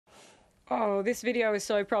Oh, this video is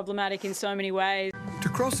so problematic in so many ways. To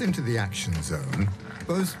cross into the action zone,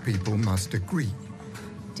 both people must agree.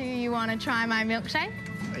 Do you want to try my milkshake?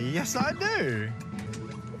 Yes, I do.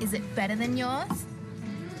 Is it better than yours?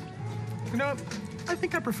 You know, I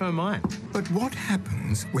think I prefer mine. But what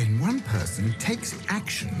happens when one person takes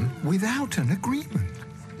action without an agreement?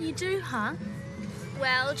 You do, huh?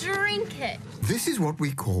 Well, drink it. This is what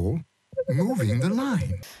we call moving the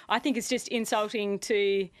line. I think it's just insulting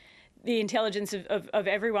to the intelligence of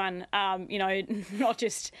everyone, you know, not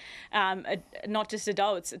just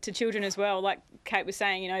adults, to children as well. Like Kate was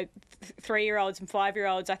saying, you know, 3-year-olds and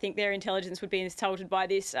 5-year-olds, I think their intelligence would be insulted by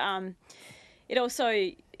this. It also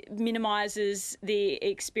minimises the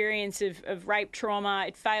experience of rape trauma.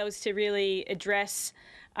 It fails to really address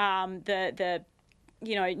the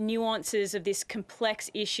you know, nuances of this complex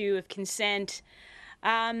issue of consent.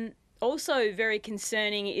 Also very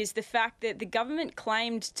concerning is the fact that the government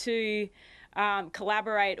claimed to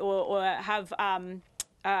collaborate or have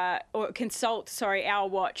or consult, Our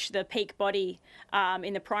Watch, the peak body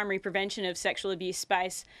in the primary prevention of sexual abuse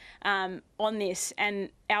space, on this, and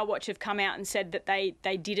Our Watch have come out and said that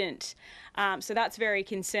they didn't. So that's very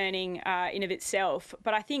concerning in of itself.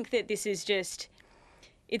 But I think that this is just,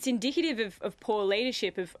 it's indicative of poor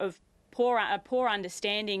leadership, of a poor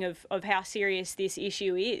understanding of how serious this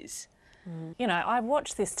issue is. You know, I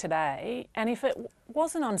watched this today, and if it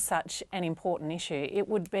wasn't on such an important issue, it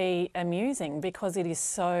would be amusing because it is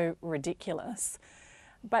so ridiculous.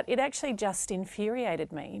 But it actually just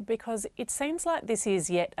infuriated me because it seems like this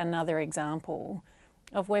is yet another example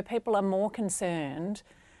of where people are more concerned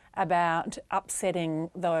about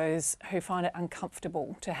upsetting those who find it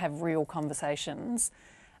uncomfortable to have real conversations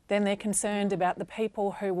than they're concerned about the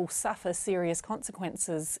people who will suffer serious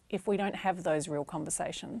consequences if we don't have those real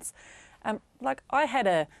conversations. Like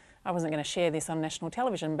I wasn't going to share this on national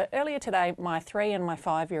television, but earlier today my 3 and my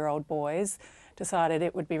 5-year-old boys decided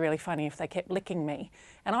it would be really funny if they kept licking me.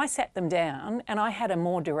 And I sat them down and I had a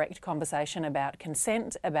more direct conversation about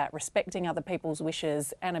consent, about respecting other people's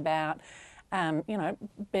wishes, and about you know,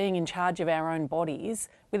 being in charge of our own bodies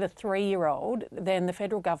with a 3-year-old than the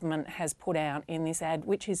federal government has put out in this ad,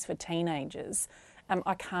 which is for teenagers.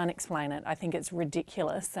 I can't explain it. I think it's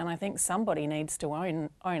ridiculous, and I think somebody needs to own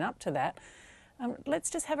up to that. Let's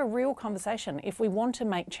just have a real conversation. If we want to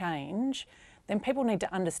make change, then people need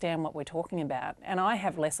to understand what we're talking about. And I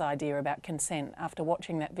have less idea about consent after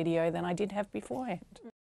watching that video than I did have beforehand.